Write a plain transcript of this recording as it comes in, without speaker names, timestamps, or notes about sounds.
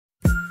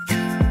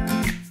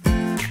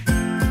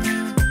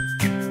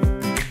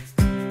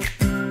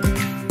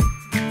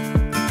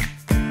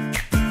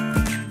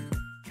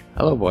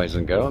Hello boys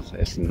and girls,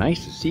 it's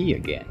nice to see you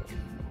again.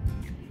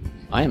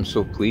 I am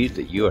so pleased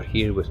that you are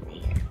here with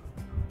me.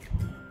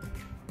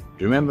 Do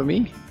you remember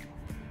me?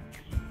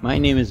 My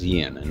name is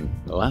Ian, and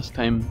the last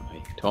time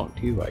I talked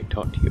to you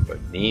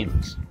about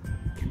names.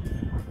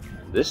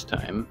 And this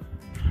time,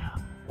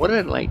 what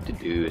I'd like to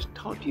do is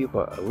talk to you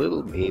about a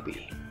little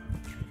baby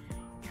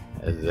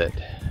that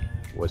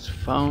was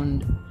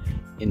found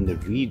in the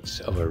reeds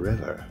of a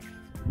river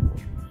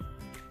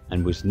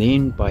and was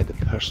named by the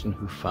person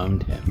who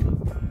found him.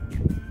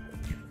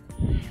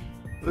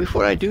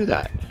 Before I do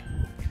that,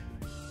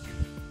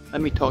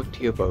 let me talk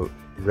to you about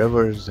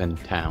rivers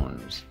and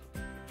towns.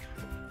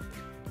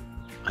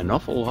 An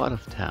awful lot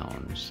of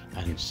towns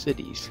and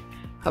cities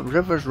have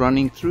rivers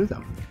running through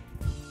them.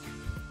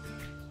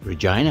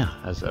 Regina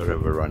has a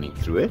river running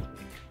through it,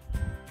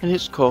 and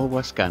it's called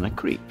Wascana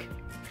Creek.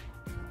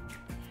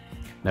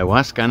 Now,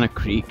 Wascana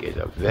Creek is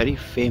a very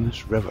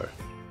famous river.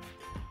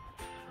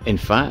 In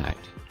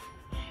fact,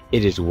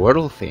 it is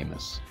world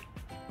famous.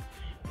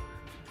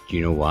 Do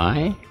you know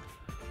why?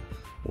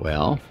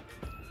 Well,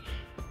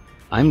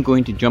 I'm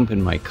going to jump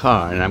in my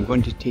car and I'm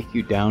going to take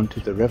you down to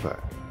the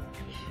river,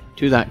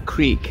 to that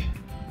creek,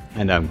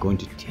 and I'm going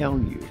to tell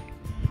you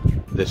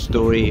the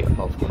story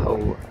of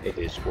how it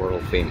is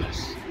world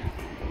famous.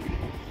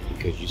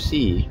 Because you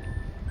see,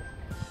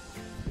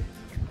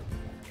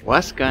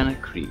 Wascana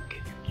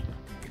Creek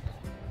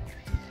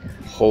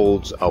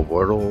holds a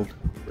world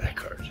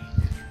record.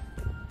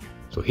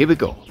 So here we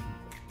go.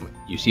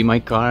 You see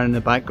my car in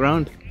the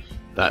background?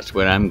 That's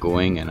where I'm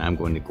going, and I'm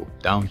going to go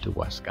down to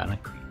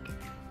Wascana Creek.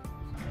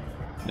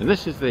 Now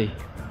this is the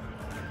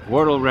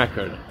world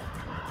record.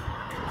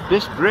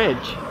 This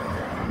bridge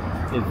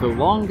is the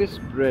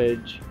longest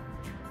bridge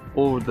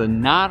over the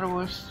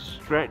narrowest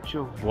stretch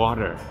of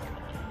water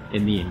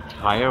in the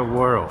entire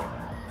world.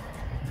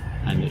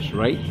 And it's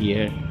right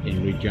here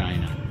in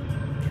Regina.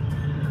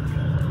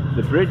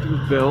 The bridge was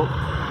built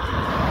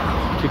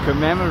to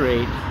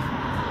commemorate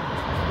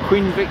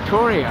Queen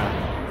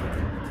Victoria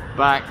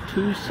back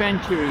 2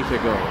 centuries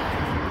ago.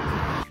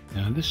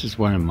 Now this is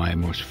one of my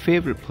most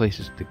favorite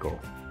places to go.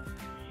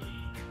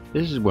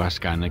 This is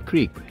Wascana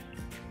Creek.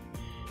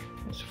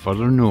 It's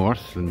further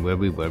north than where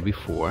we were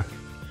before,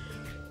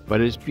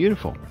 but it's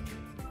beautiful.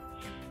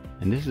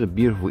 And this is a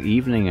beautiful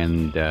evening,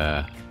 and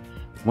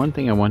one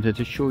thing I wanted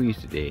to show you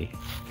today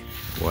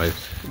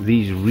was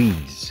these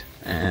reeds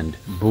and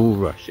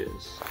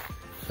bulrushes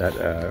that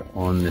are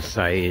on the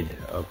side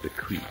of the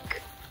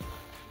creek.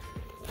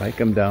 If I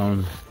come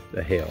down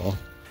the hill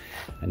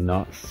and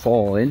not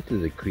fall into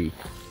the creek,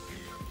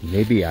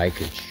 maybe I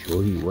could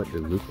show you what they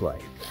look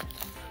like.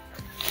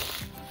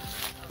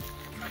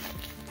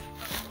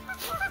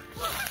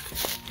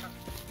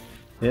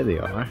 There they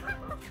are.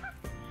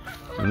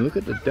 And look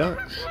at the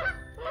ducks.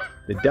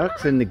 The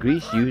ducks and the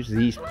geese use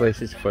these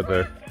places for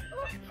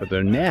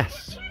their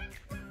nests.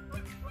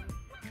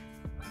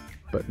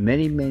 But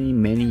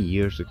many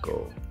years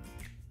ago,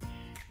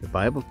 the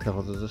Bible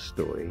tells us a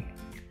story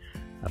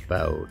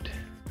about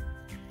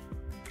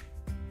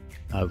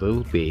a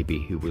little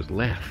baby who was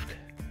left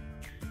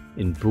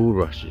in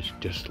bulrushes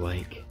just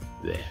like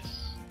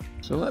this.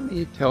 So let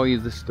me tell you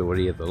the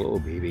story of the little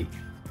baby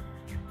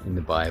in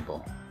the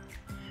Bible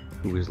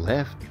who was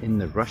left in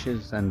the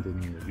rushes and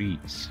in the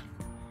reeds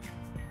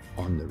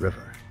on the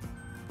river.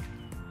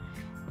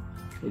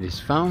 It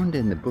is found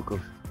in the book of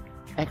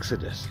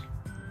Exodus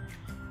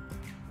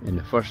in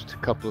the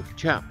first couple of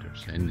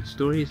chapters, and the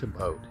story is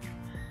about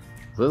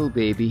a little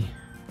baby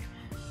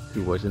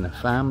who was in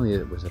a family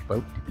that was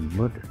about to be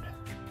murdered.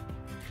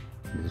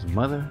 And his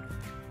mother,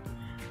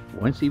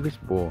 once he was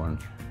born,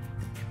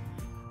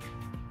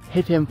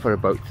 hid him for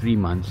about 3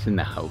 months in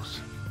the house.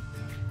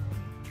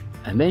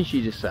 And then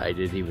she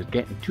decided he was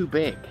getting too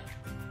big.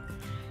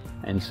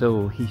 And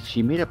so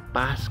she made a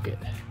basket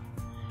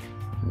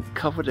and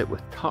covered it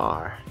with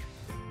tar,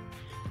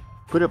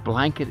 put a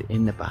blanket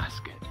in the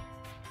basket,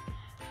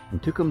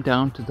 and took him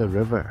down to the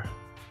river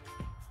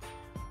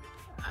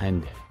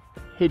and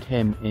hid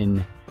him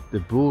in the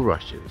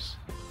bulrushes,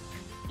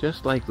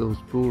 just like those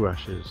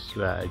bulrushes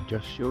that I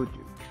just showed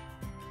you.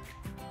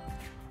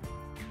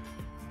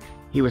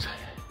 He was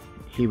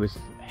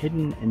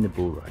hidden in the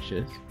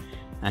bulrushes,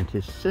 and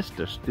his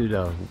sister stood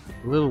a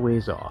little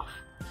ways off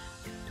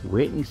to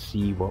wait and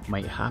see what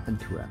might happen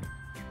to him.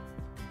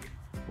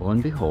 Lo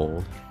and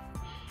behold,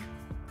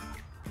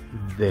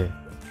 the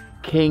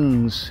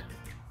king's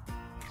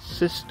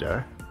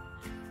sister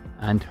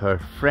and her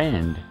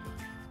friend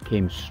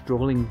came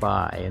strolling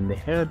by, and they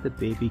heard the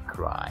baby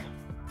cry.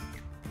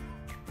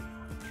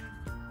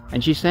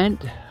 And she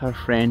sent her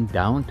friend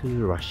down to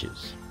the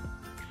rushes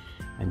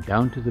and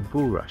down to the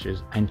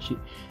bulrushes, and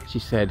she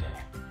said,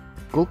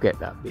 "Go get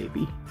that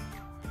baby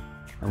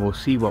and we'll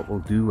see what we'll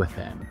do with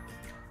him."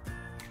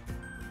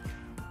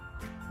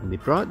 And they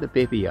brought the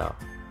baby up,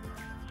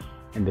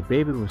 and the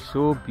baby was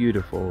so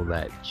beautiful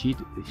that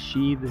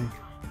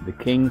the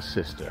king's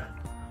sister,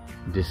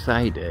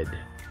 decided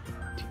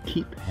to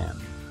keep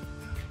him.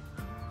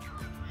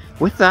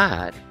 With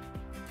that,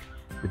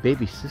 the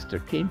baby's sister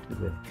came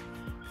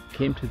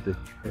came to the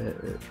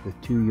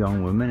two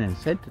young women and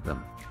said to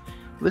them,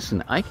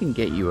 "Listen, I can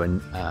get you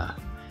a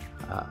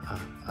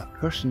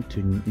person to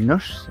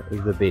nurse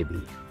the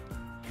baby."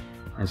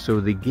 And so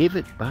they gave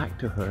it back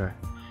to her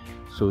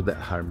so that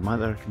her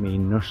mother may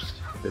nurse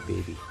the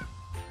baby.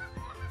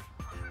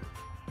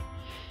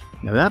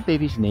 Now that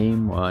baby's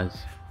name was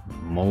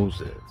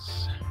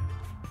Moses.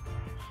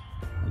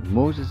 And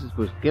Moses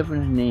was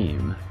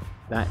given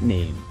that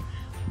name,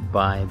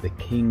 by the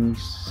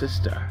king's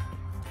sister.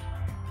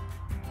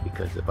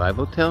 Because the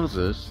Bible tells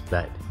us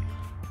that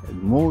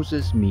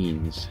Moses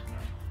means,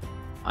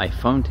 "I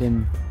found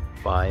him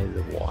by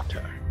the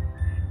water."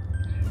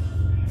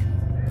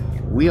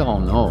 We all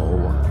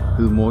know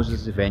who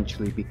Moses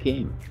eventually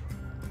became.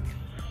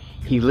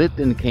 He lived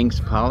in the king's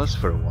palace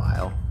for a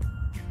while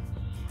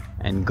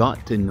and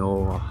got to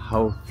know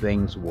how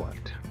things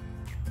worked.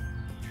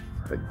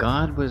 But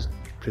God was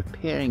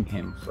preparing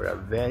him for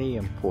a very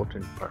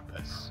important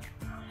purpose.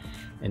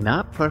 And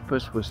that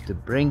purpose was to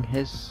bring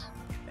his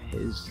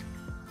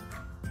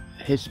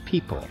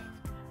people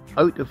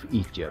out of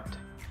Egypt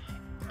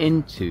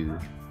into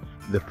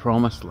the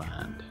promised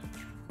land.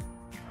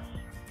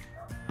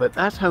 But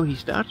that's how he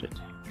started.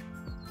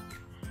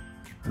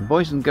 And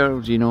boys and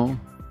girls, you know,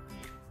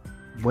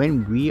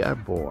 when we are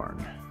born,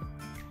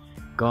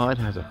 God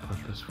has a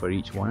purpose for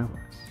each one of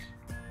us.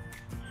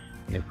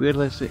 And if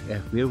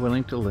we're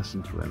willing to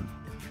listen to him,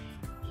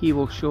 he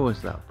will show us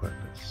that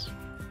purpose.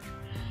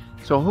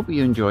 So I hope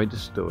you enjoyed the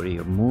story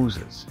of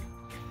Moses.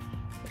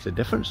 It's a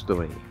different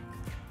story,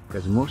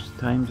 because most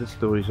times the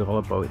story is all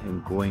about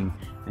him going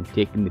and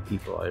taking the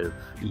people out of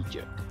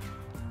Egypt.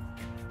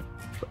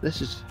 But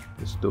this is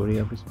the story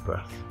of his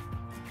birth.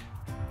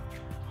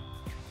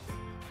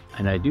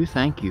 And I do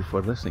thank you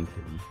for listening to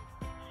me,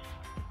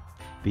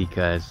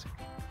 because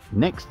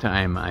next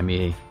time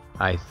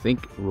I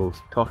think we'll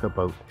talk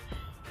about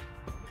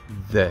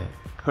the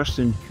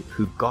person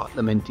who got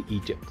them into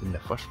Egypt in the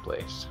first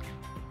place.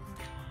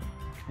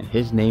 And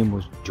his name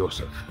was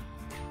Joseph.